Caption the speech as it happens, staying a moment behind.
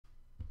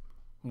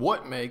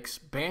What makes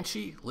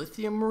Banshee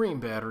lithium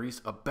marine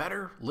batteries a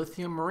better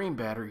lithium marine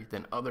battery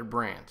than other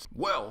brands?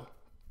 Well,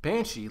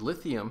 Banshee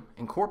Lithium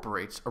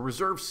incorporates a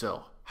reserve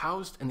cell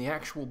housed in the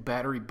actual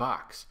battery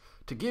box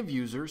to give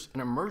users an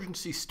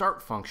emergency start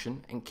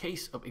function in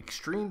case of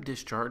extreme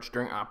discharge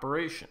during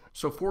operation.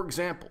 So for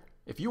example,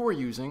 if you are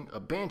using a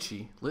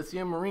Banshee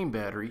lithium marine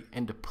battery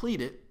and deplete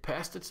it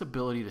past its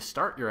ability to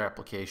start your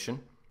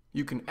application,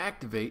 you can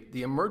activate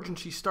the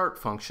emergency start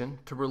function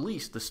to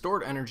release the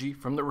stored energy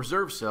from the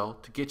reserve cell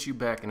to get you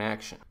back in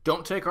action.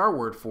 Don't take our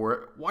word for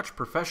it. Watch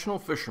professional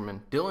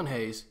fisherman Dylan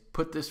Hayes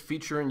put this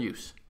feature in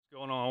use. What's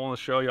going on? I want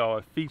to show y'all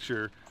a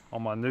feature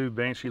on my new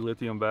Banshee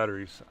lithium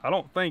batteries. I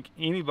don't think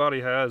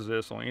anybody has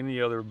this on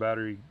any other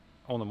battery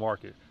on the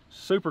market.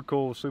 Super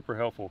cool, super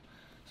helpful.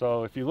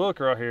 So if you look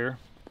right here,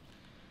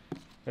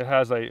 it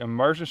has an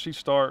emergency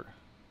start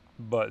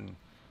button.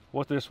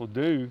 What this will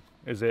do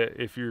is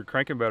that if your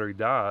cranking battery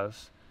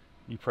dies,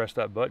 you press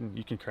that button,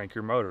 you can crank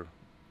your motor.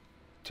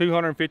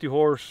 250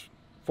 horse,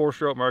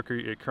 4-stroke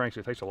Mercury, it cranks.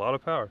 It takes a lot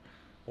of power.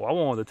 Well, I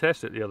wanted to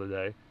test it the other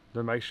day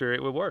to make sure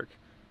it would work.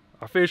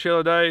 I fished the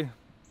other day,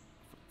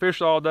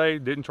 fished all day,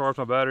 didn't charge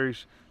my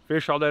batteries,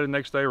 fished all day the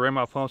next day, ran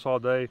my pumps all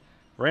day,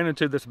 ran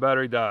into this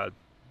battery, died.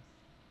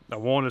 I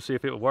wanted to see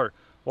if it would work.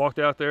 Walked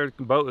out there,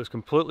 the boat was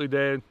completely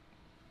dead,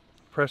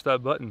 pressed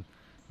that button,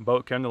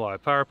 boat came to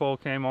life. Power pole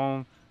came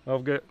on,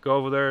 go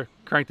over there,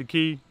 crank the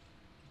key,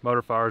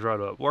 motor fires right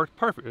up. Worked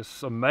perfect.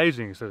 It's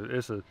amazing.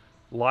 It's a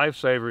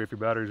lifesaver if your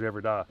batteries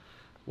ever die.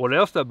 What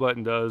else that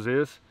button does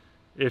is,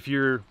 if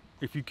you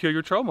kill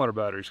your trolling motor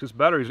batteries, because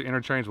batteries are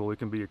interchangeable. It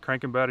can be a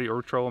cranking battery or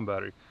a trolling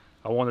battery.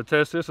 I wanted to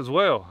test this as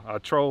well. I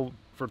trolled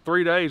for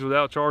 3 days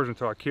without charging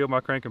until I killed my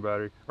cranking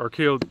battery, or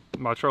killed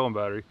my trolling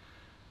battery.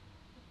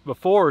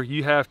 Before,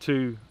 you have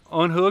to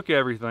unhook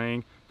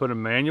everything, put a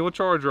manual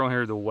charger on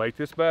here to wake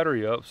this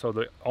battery up so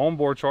the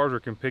onboard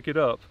charger can pick it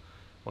up.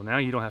 Well, now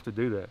you don't have to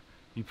do that.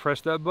 You press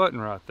that button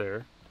right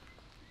there.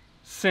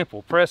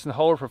 Simple. Press and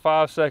hold it for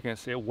 5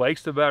 seconds. It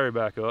wakes the battery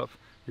back up.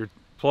 You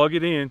plug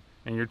it in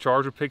and your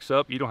charger picks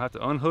up. You don't have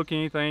to unhook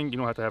anything. You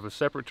don't have to have a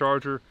separate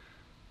charger.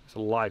 It's a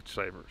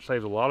lifesaver.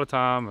 Saves a lot of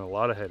time and a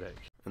lot of headache.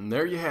 And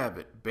there you have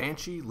it,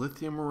 Banshee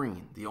Lithium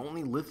Marine, the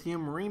only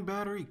lithium marine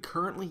battery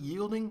currently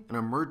yielding an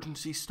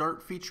emergency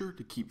start feature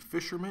to keep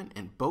fishermen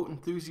and boat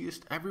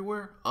enthusiasts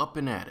everywhere up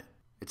and at it.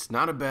 It's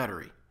not a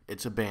battery,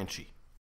 it's a Banshee.